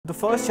The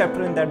first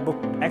chapter in that book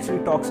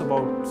actually talks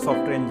about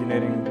software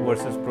engineering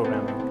versus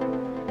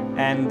programming.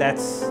 And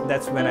that's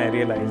when I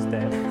realized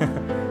that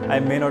I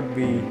may not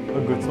be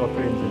a good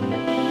software engineer.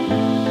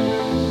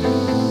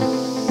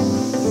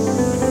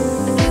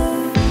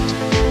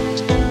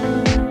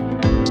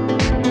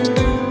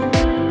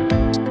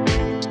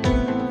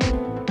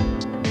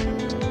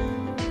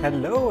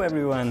 Hello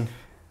everyone.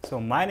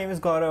 So my name is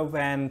Gaurav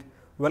and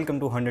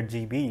welcome to 100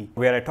 GB,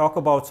 where I talk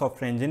about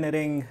software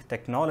engineering,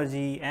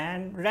 technology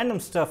and random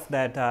stuff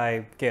that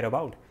I care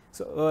about.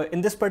 So in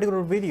this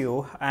particular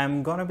video,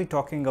 I'm gonna be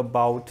talking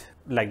about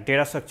like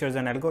data structures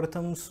and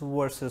algorithms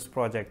versus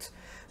projects.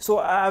 So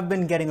I've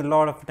been getting a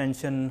lot of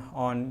attention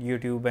on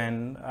YouTube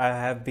and I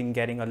have been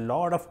getting a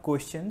lot of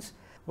questions.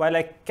 While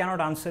I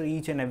cannot answer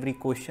each and every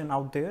question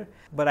out there,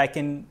 but I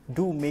can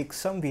make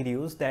some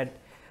videos that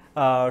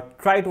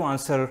try to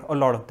answer a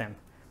lot of them.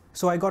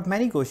 So I got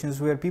many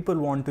questions where people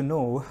want to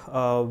know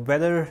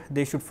whether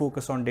they should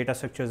focus on data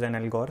structures and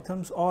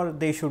algorithms or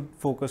they should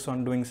focus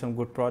on doing some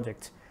good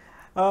projects.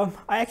 I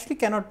actually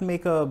cannot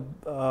make a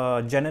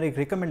generic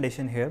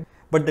recommendation here,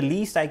 but the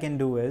least I can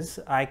do is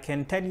I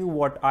can tell you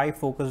what I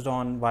focused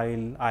on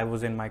while I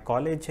was in my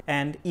college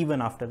and even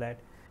after that.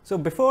 So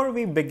before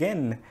we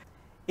begin,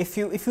 if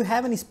you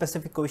have any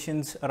specific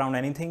questions around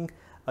anything,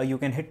 you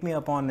can hit me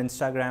up on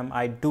Instagram.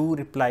 I do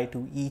reply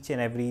to each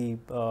and every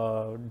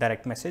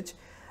direct message.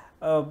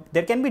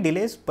 There can be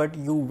delays, but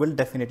you will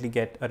definitely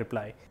get a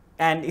reply.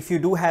 And if you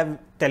do have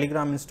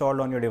Telegram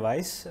installed on your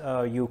device,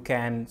 you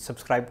can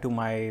subscribe to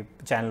my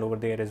channel over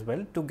there as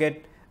well to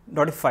get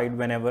notified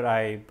whenever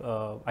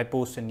I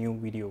post a new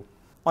video.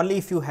 Only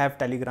if you have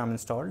Telegram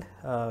installed.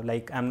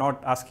 Like I'm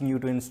not asking you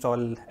to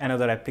install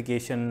another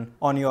application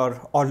on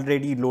your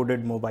already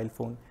loaded mobile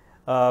phone.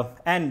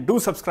 And do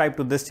subscribe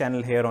to this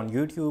channel here on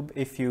YouTube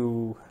if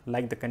you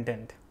like the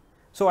content.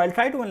 So I'll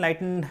try to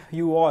enlighten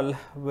you all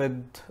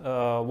with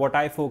what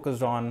I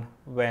focused on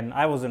when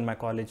I was in my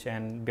college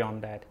and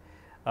beyond that.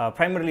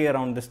 Primarily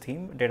around this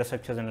theme, data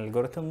structures and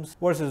algorithms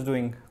versus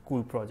doing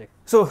cool projects.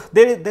 So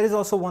there is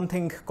also one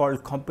thing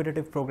called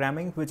competitive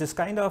programming, which is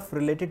kind of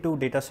related to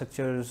data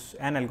structures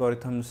and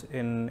algorithms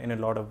in a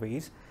lot of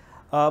ways.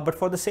 But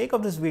for the sake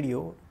of this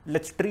video,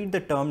 let's treat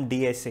the term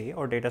DSA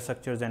or data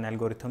structures and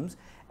algorithms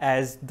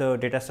as the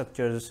data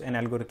structures and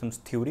algorithms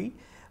theory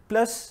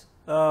plus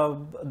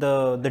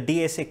the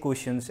DSA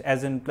questions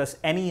as in plus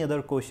any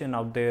other question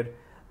out there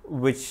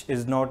which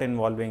is not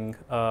involving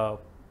a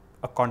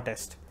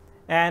contest.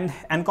 And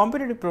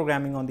competitive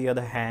programming on the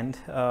other hand,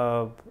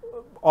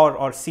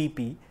 or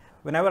CP,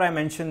 whenever I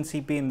mention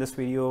CP in this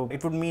video,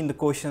 it would mean the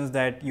questions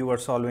that you are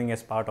solving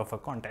as part of a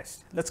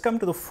contest. Let's come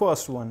to the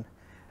first one,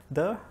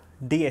 the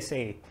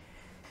DSA.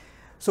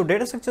 So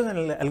data structures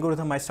and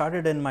algorithm I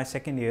started in my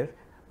second year,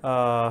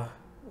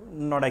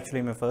 not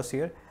actually my first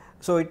year.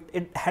 So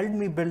it helped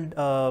me build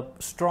a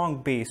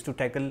strong base to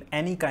tackle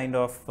any kind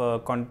of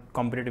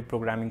competitive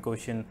programming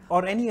question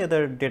or any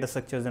other data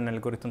structures and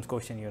algorithms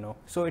question, you know.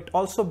 So it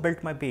also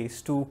built my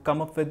base to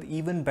come up with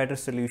even better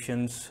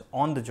solutions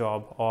on the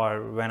job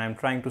or when I'm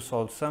trying to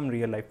solve some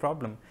real life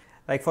problem.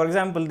 Like for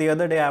example, the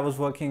other day I was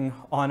working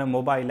on a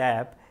mobile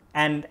app,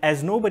 and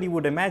as nobody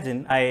would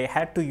imagine, I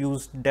had to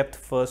use depth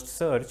first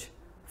search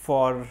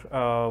for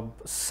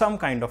some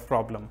kind of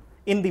problem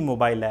in the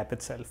mobile app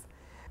itself.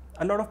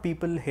 A lot of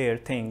people here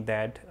think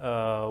that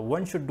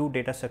one should do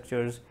data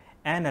structures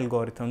and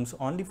algorithms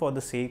only for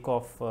the sake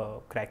of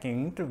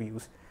cracking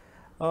interviews,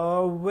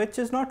 which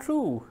is not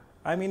true.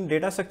 I mean,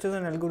 data structures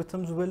and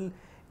algorithms will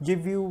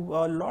give you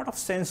a lot of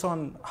sense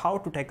on how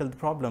to tackle the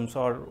problems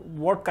or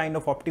what kind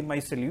of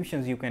optimized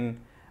solutions you can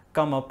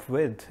come up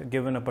with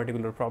given a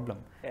particular problem.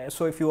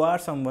 So if you are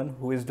someone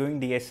who is doing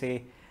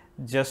DSA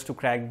just to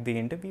crack the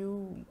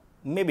interview,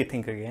 maybe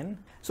think again.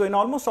 So in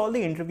almost all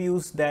the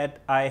interviews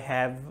that I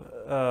have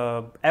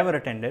ever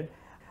attended,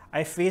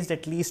 I faced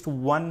at least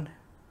one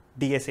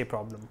DSA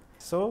problem.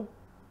 So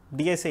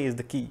DSA is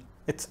the key.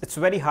 It's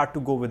very hard to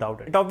go without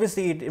it.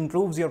 Obviously it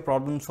improves your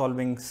problem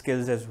solving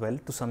skills as well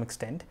to some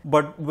extent,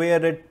 but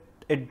where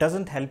it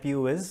doesn't help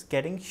you is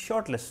getting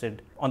shortlisted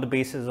on the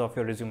basis of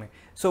your resume.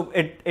 So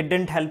it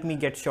didn't help me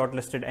get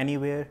shortlisted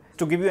anywhere.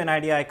 To give you an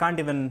idea, I can't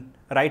even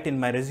write in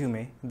my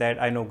resume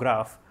that I know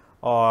graph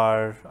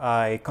or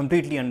I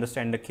completely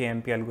understand the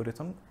KMP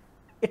algorithm.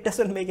 It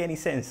doesn't make any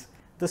sense.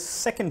 The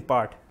second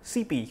part,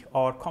 CP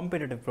or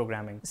competitive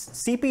programming.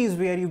 CP is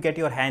where you get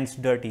your hands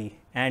dirty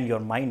and your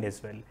mind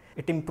as well.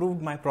 It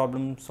improved my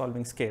problem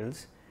solving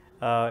skills.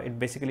 It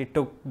basically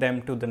took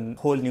them to the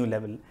whole new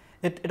level.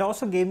 It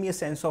also gave me a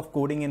sense of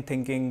coding and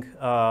thinking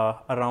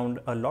around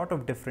a lot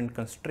of different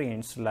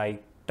constraints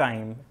like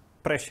time,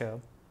 pressure,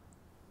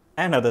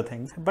 and other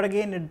things. But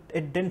again,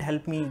 it didn't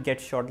help me get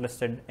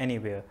shortlisted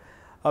anywhere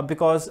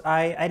because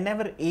I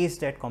never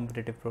aced at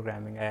competitive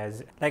programming,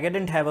 as like I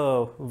didn't have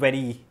a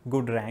very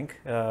good rank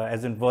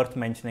as in worth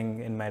mentioning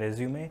in my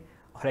resume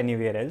or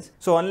anywhere else.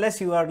 So unless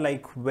you are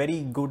like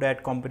very good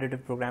at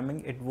competitive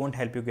programming, it won't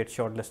help you get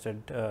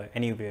shortlisted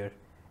anywhere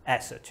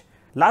as such.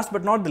 Last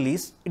but not the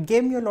least, it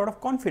gave me a lot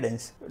of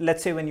confidence.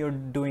 Let's say when you're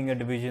doing a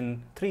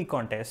Division 3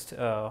 contest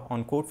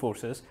on Code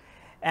Forces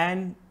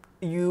and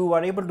you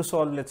are able to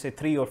solve, let's say,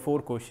 3 or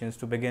 4 questions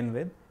to begin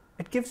with,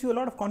 it gives you a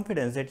lot of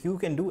confidence that you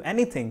can do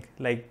anything.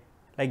 Like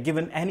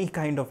given any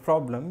kind of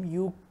problem,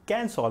 you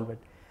can solve it.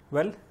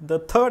 Well, the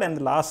third and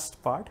the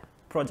last part,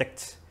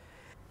 projects.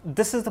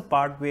 This is the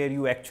part where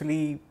you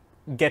actually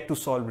get to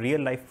solve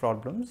real life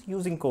problems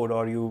using code,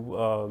 or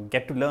you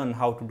get to learn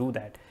how to do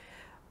that.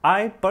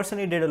 I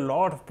personally did a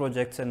lot of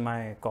projects in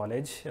my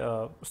college,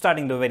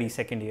 starting the very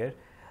second year.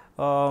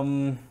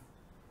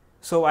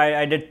 So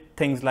I did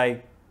things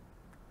like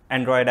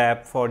Android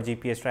app for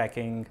GPS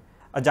tracking,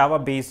 a Java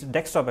based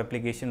desktop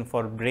application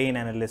for brain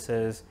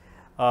analysis,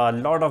 a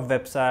lot of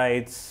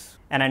websites,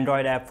 an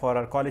Android app for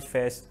our college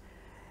fest,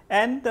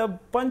 and a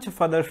bunch of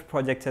other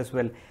projects as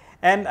well.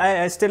 And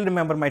I still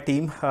remember my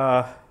team,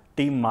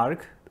 Team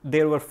Mark.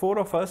 There were 4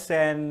 of us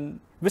and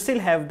we still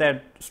have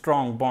that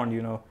strong bond,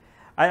 you know.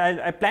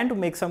 I plan to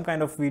make some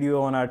kind of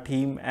video on our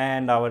team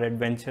and our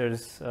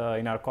adventures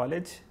in our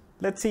college.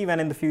 Let's see when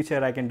in the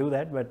future I can do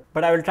that,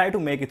 but I will try to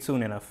make it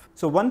soon enough.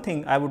 So one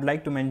thing I would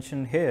like to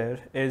mention here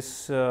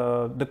is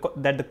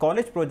that the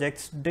college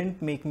projects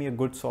didn't make me a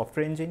good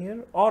software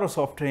engineer, or a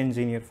software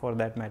engineer for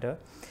that matter.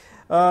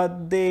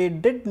 They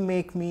did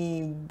make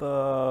me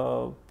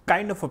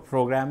kind of a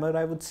programmer,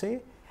 I would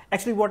say.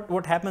 Actually,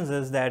 what happens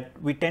is that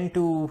we tend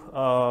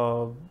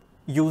to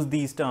use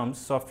these terms,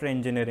 software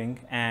engineering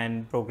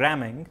and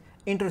programming,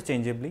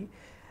 interchangeably.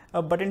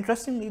 But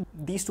interestingly,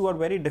 these two are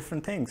very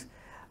different things.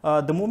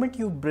 The moment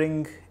you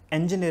bring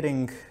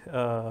engineering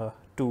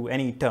to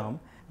any term,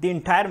 the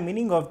entire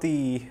meaning of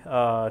the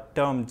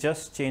term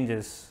just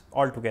changes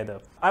altogether.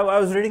 I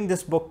was reading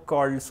this book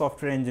called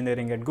Software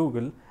Engineering at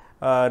Google,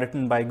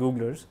 written by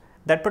Googlers.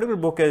 That particular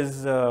book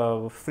is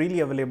freely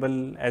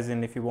available, as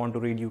in if you want to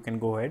read, you can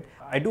go ahead.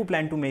 I do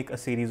plan to make a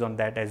series on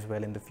that as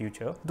well in the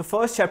future. The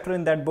first chapter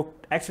in that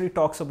book actually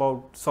talks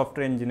about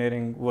software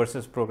engineering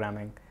versus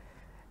programming.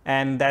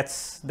 And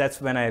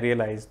that's when I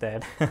realized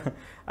that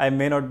I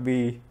may not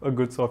be a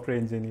good software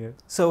engineer.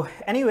 So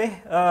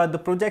anyway, the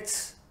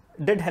projects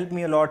did help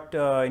me a lot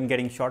in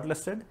getting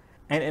shortlisted,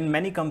 and in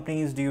many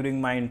companies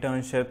during my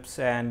internships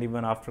and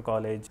even after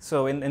college.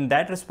 So in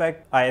that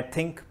respect, I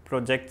think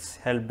projects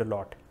helped a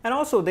lot. And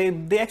also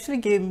they actually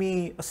gave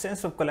me a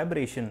sense of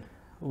collaboration,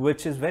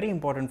 which is very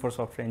important for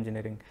software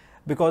engineering,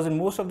 because in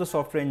most of the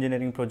software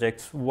engineering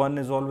projects, one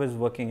is always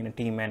working in a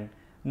team and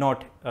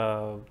not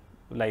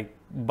like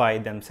by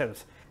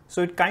themselves.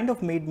 So it kind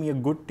of made me a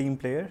good team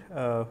player.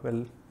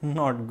 Well,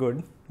 not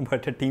good,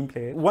 but a team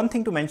player. One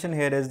thing to mention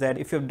here is that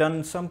if you've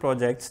done some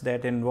projects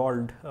that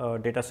involved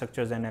data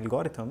structures and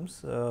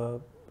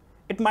algorithms,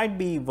 it might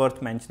be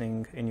worth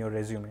mentioning in your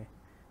resume,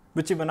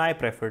 which even I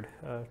preferred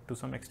to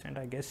some extent,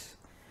 I guess.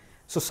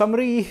 So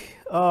summary,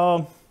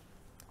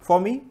 for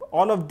me,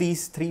 all of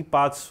these 3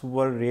 parts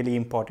were really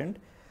important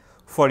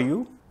for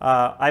you.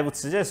 I would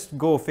suggest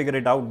go figure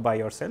it out by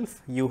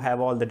yourself. You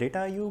have all the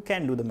data, you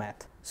can do the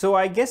math. So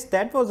I guess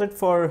that was it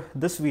for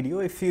this video.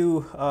 If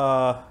you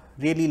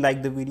really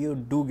like the video,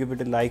 do give it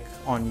a like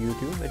on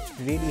YouTube. It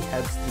really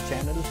helps the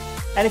channel.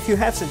 And if you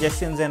have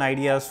suggestions and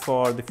ideas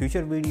for the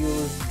future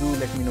videos, do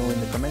let me know in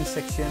the comment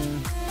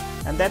section.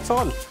 And that's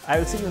all. I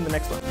will see you in the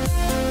next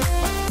one.